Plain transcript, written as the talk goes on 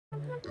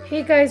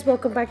Hey guys,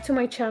 welcome back to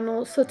my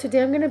channel. So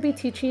today I'm going to be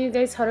teaching you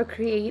guys how to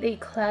create a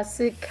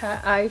classic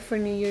cat eye for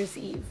New Year's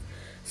Eve.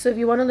 So if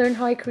you want to learn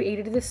how I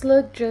created this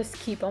look, just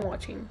keep on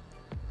watching.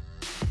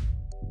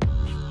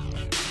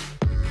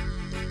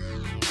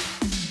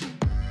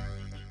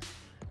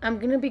 I'm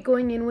going to be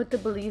going in with the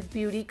Believe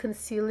Beauty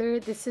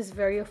concealer. This is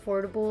very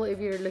affordable if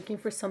you're looking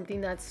for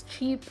something that's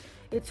cheap.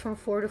 It's from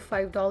 $4 to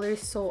 $5,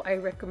 so I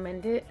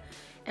recommend it.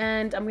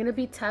 And I'm going to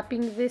be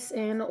tapping this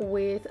in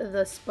with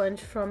the sponge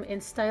from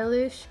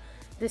InStylish.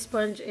 This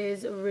sponge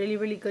is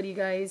really good, you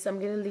guys. I'm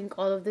going to link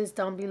all of this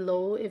down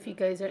below if you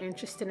guys are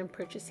interested in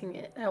purchasing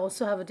it. I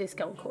also have a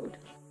discount code.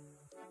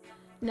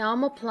 Now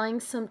I'm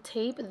applying some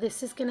tape.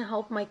 This is going to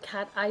help my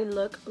cat eye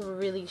look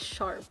really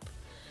sharp.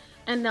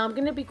 And now I'm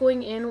going to be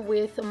going in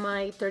with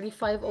my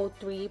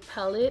 3503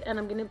 palette, and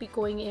I'm going to be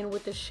going in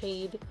with the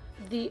shade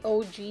the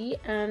OG,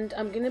 and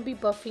I'm going to be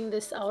buffing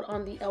this out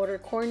on the outer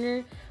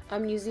corner.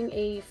 I'm using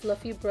a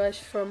fluffy brush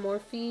from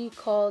Morphe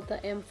called the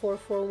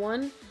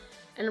M441,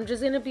 and I'm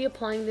just going to be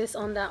applying this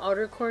on that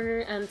outer corner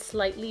and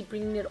slightly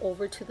bringing it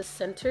over to the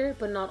center,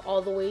 but not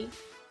all the way.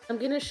 I'm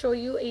going to show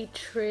you a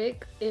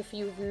trick if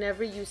you've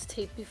never used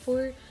tape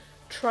before.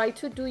 Try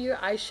to do your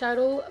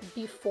eyeshadow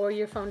before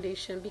your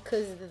foundation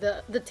because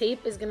the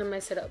tape is gonna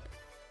mess it up.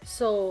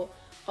 So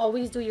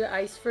always do your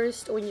eyes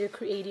first when you're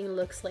creating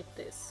looks like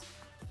this.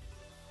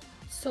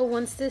 So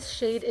once this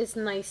shade is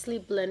nicely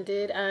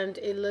blended and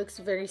it looks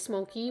very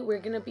smoky, we're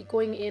gonna be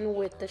going in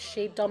with the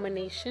shade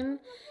Domination,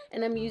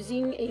 and I'm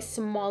using a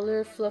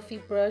smaller fluffy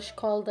brush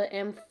called the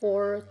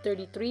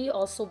M433,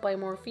 also by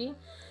Morphe.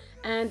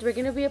 And we're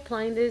going to be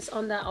applying this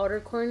on the outer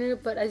corner,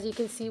 but as you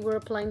can see, we're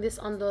applying this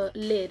on the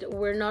lid.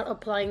 We're not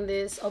applying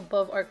this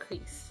above our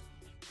crease.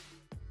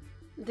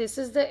 This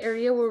is the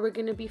area where we're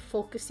going to be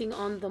focusing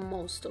on the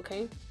most,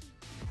 okay?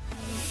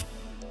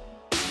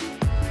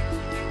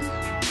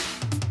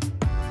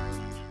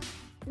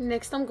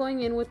 Next, I'm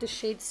going in with the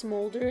shade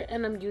Smolder,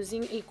 and I'm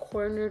using a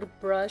cornered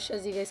brush.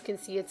 As you guys can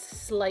see, it's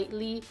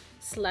slightly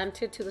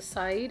slanted to the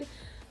side.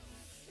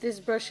 This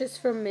brush is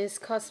from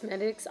Mizz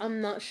Cosmetics.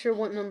 I'm not sure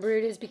what number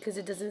it is because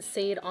it doesn't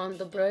say it on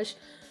the brush,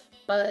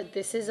 but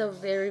this is a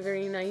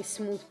very nice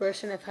smooth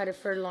brush and I've had it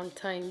for a long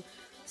time.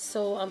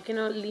 So I'm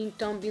gonna link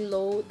down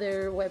below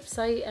their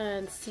website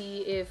and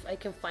see if I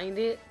can find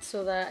it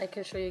so that I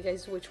can show you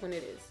guys which one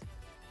it is.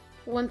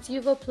 Once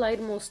you've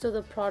applied most of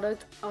the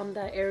product on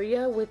that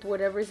area, with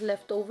whatever's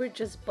left over,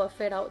 just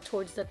buff it out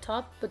towards the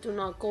top, but do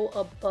not go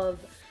above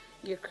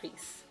your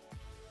crease.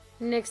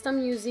 Next,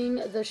 I'm using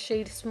the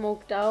shade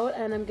Smoked Out,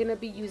 and I'm going to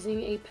be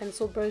using a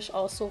pencil brush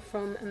also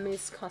from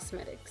Mizz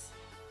Cosmetics.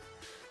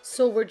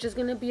 So we're just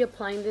going to be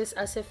applying this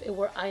as if it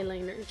were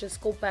eyeliner. Just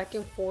go back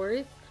and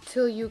forth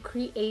till you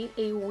create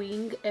a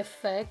wing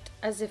effect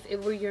as if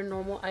it were your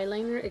normal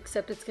eyeliner,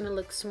 except it's going to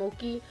look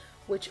smoky,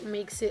 which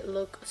makes it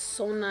look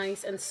so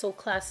nice and so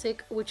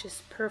classic, which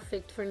is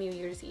perfect for New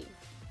Year's Eve.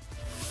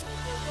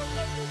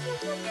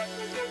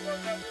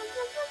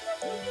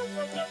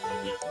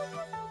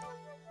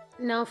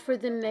 Now for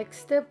the next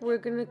step, we're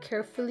going to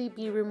carefully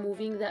be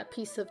removing that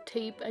piece of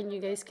tape and you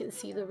guys can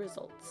see the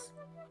results.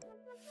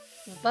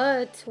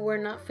 But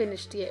we're not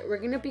finished yet. We're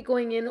going to be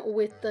going in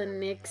with the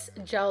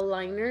NYX gel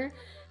liner,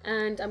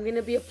 and I'm going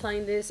to be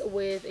applying this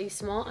with a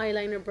small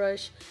eyeliner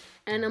brush,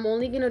 and I'm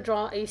only going to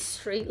draw a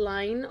straight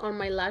line on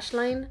my lash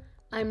line.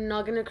 I'm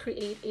not going to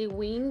create a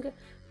wing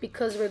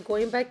because we're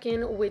going back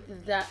in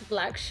with that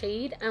black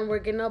shade and we're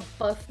going to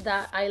buff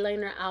that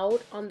eyeliner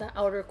out on the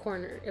outer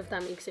corner, if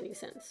that makes any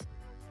sense.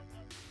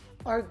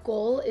 Our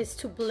goal is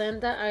to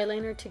blend that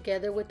eyeliner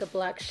together with the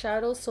black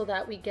shadow so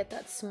that we get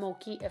that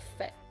smoky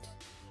effect.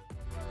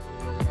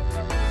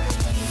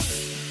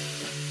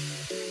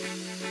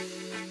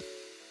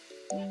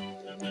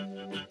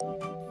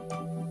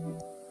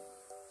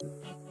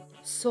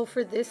 So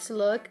for this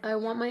look, I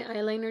want my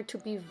eyeliner to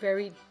be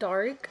very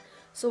dark.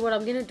 So what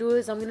I'm going to do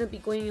is I'm going to be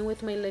going in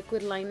with my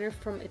liquid liner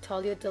from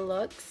Italia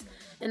Deluxe.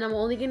 And I'm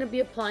only going to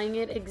be applying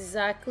it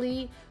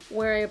exactly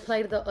where I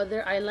applied the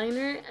other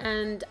eyeliner,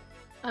 and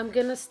I'm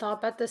gonna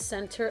stop at the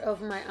center of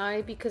my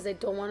eye because I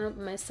don't want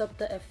to mess up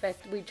the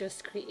effect we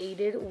just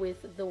created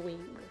with the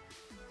wing.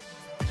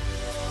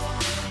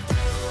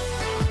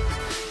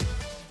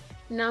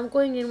 Now I'm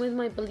going in with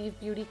my Believe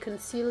Beauty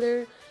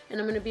concealer, and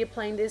I'm going to be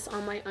applying this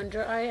on my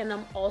under eye, and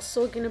I'm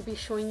also going to be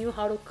showing you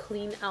how to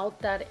clean out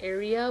that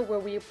area where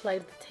we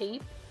applied the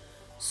tape.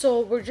 So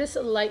we're just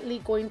lightly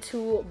going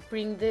to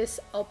bring this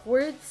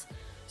upwards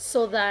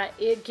so that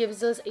it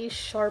gives us a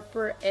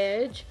sharper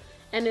edge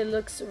and it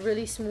looks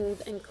really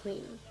smooth and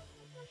clean.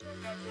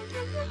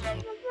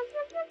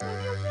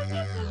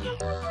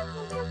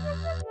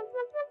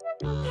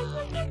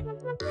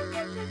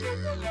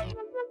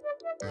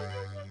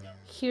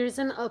 Here's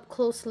an up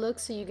close look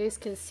so you guys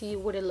can see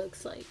what it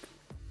looks like.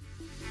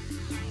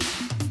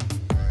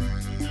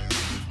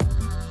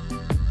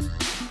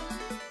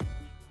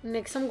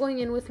 Next, I'm going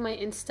in with my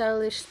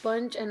InStylish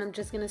sponge and I'm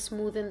just going to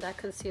smoothen that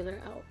concealer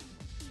out.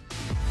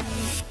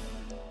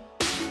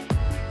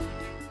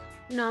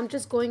 Now I'm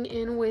just going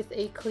in with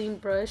a clean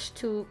brush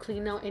to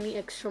clean out any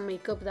extra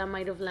makeup that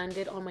might have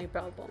landed on my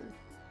brow bone.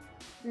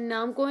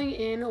 Now I'm going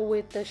in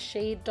with the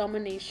shade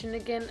Domination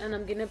again, and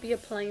I'm going to be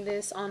applying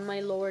this on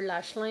my lower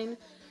lash line.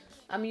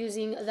 I'm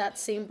using that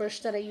same brush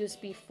that I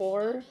used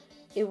before.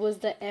 It was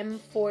the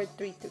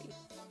M441.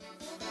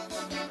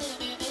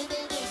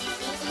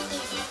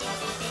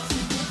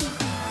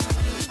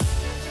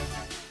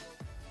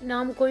 Now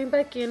I'm going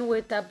back in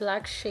with that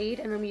black shade,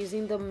 and I'm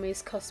using the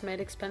Mizz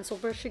Cosmetics pencil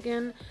brush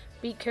again.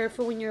 Be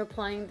careful when you're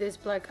applying this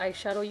black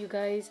eyeshadow, you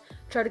guys.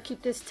 Try to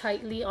keep this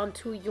tightly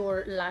onto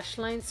your lash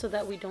line so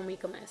that we don't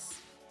make a mess.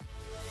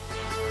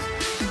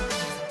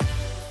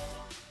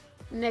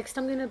 Next,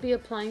 I'm going to be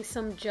applying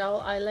some gel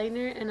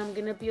eyeliner, and I'm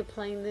going to be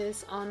applying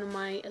this on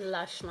my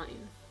lash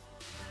line.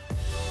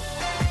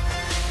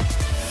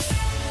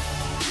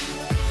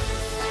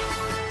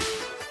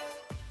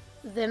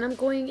 Then I'm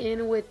going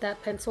in with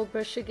that pencil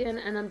brush again,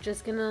 and I'm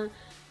just gonna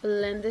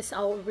blend this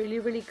out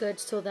really good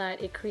so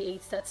that it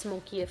creates that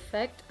smoky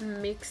effect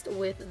mixed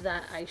with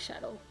that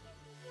eyeshadow.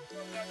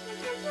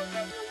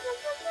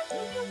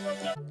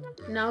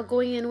 Now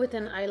going in with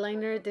an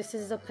eyeliner. This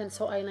is a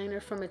pencil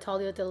eyeliner from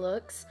Italia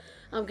Deluxe.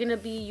 I'm gonna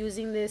be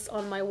using this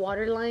on my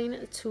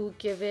waterline to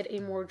give it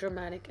a more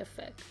dramatic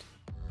effect.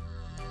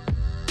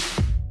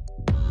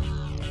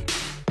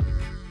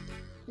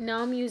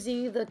 Now I'm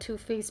using the Too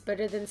Faced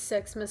Better Than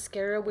Sex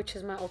mascara, which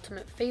is my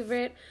ultimate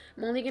favorite.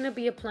 I'm only going to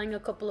be applying a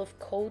couple of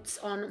coats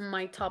on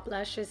my top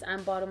lashes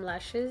and bottom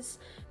lashes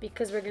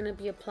because we're going to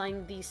be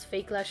applying these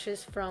fake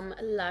lashes from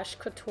Lash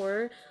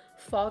Couture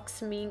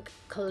Fox Mink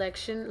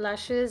collection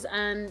lashes.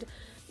 And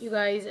you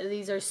guys,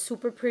 these are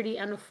super pretty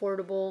and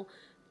affordable.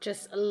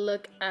 Just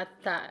look at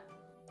that.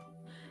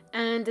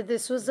 And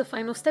this was the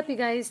final step, you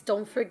guys.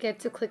 Don't forget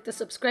to click the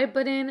subscribe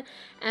button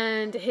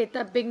and hit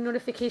that big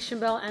notification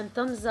bell and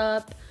thumbs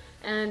up.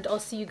 And I'll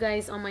see you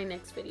guys on my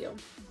next video.